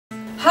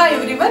Hi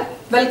everyone,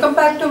 welcome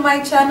back to my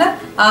channel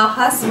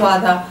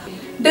Swadha.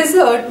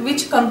 Dessert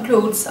which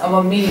concludes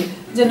our meal.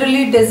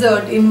 Generally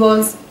dessert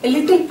involves a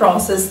little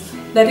process.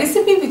 The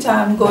recipe which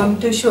I am going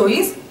to show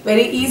is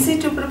very easy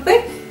to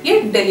prepare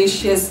yet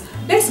delicious.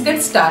 Let's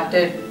get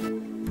started.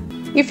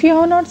 If you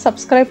have not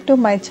subscribed to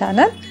my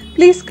channel,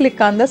 please click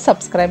on the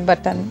subscribe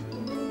button.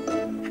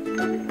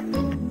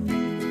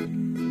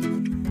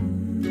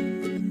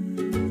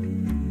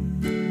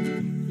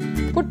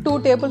 Put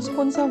 2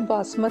 tablespoons of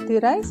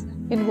basmati rice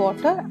in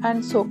water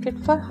and soak it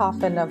for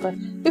half an hour.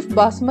 If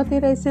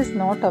basmati rice is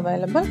not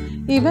available,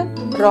 even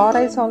raw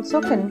rice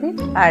also can be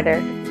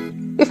added.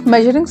 If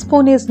measuring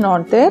spoon is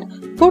not there,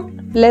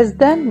 put less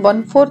than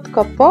 1/4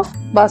 cup of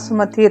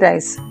basmati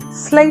rice,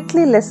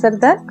 slightly lesser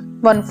than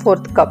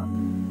 1/4 cup.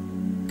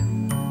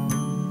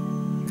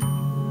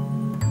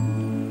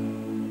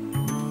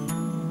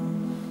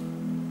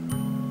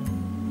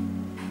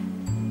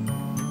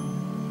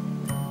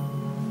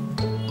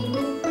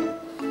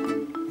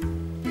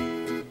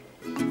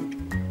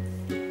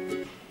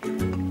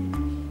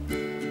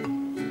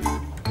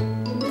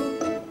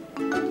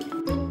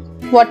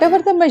 Whatever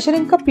the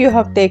measuring cup you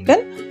have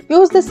taken,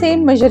 use the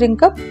same measuring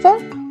cup for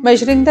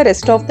measuring the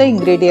rest of the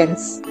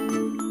ingredients.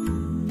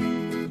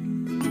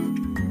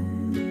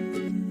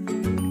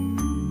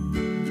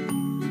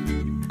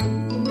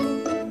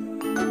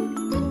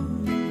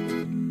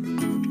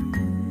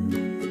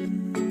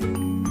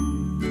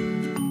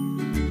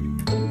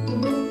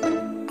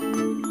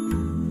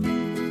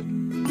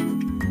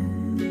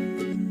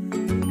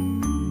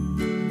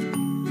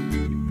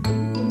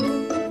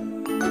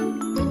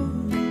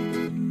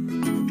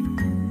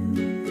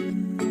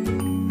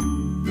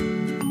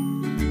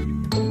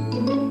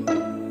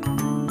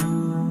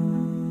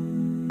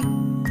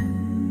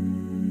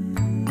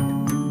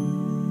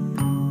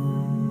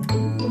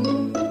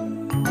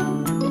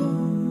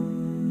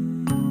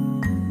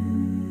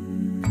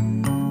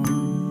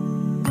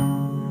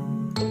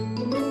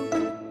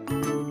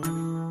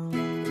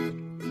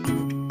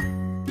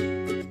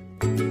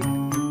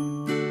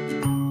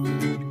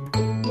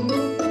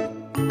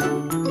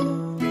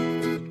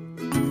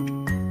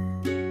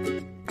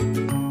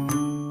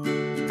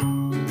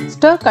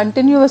 Stir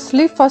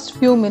continuously first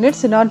few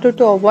minutes in order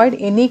to avoid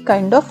any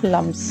kind of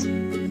lumps.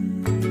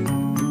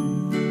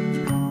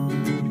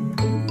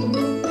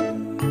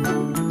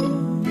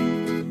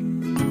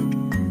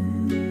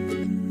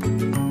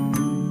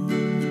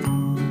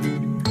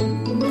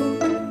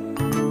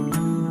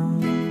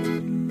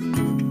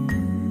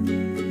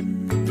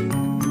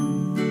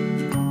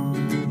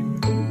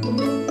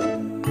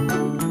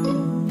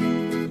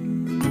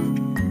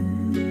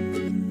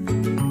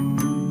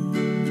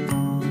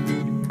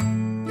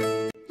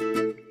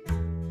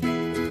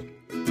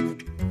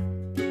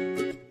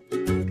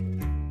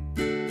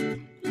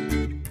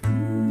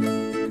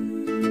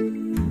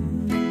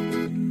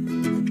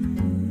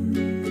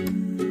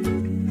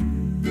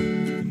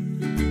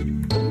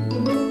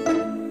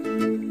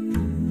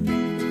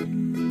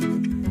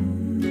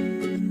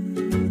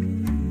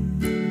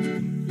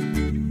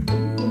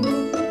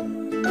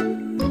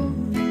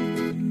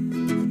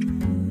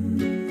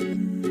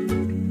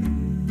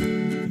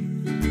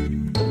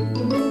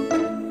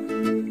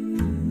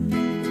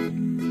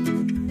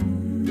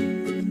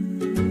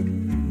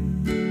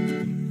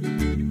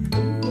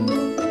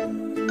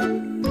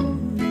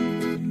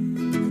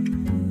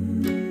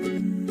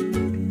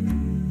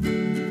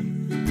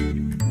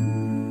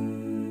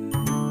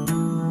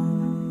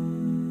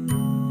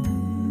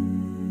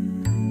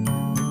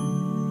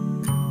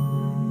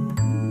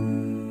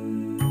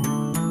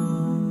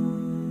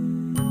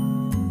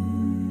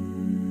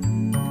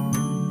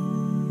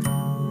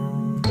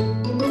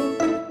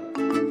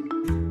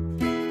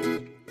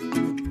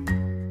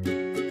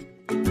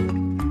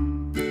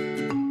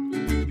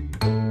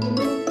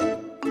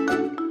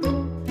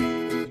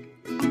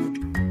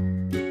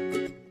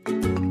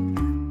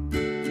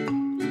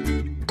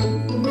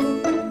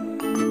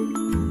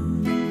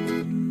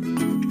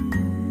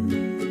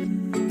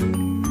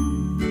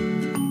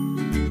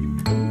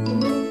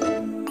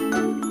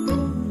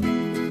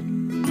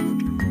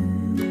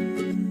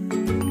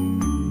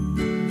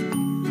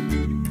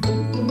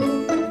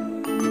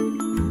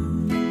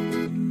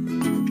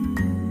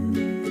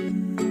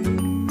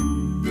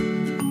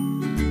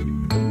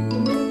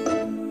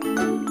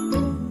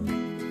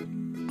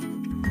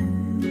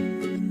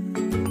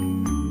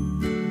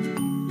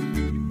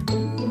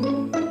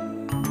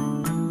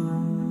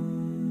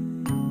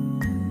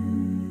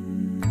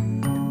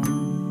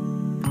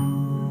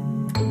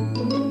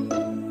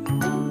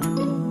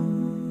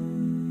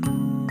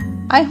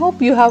 I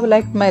hope you have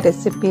liked my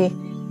recipe.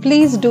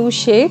 Please do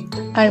share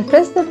and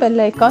press the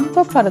bell icon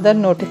for further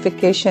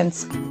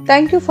notifications.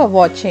 Thank you for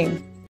watching.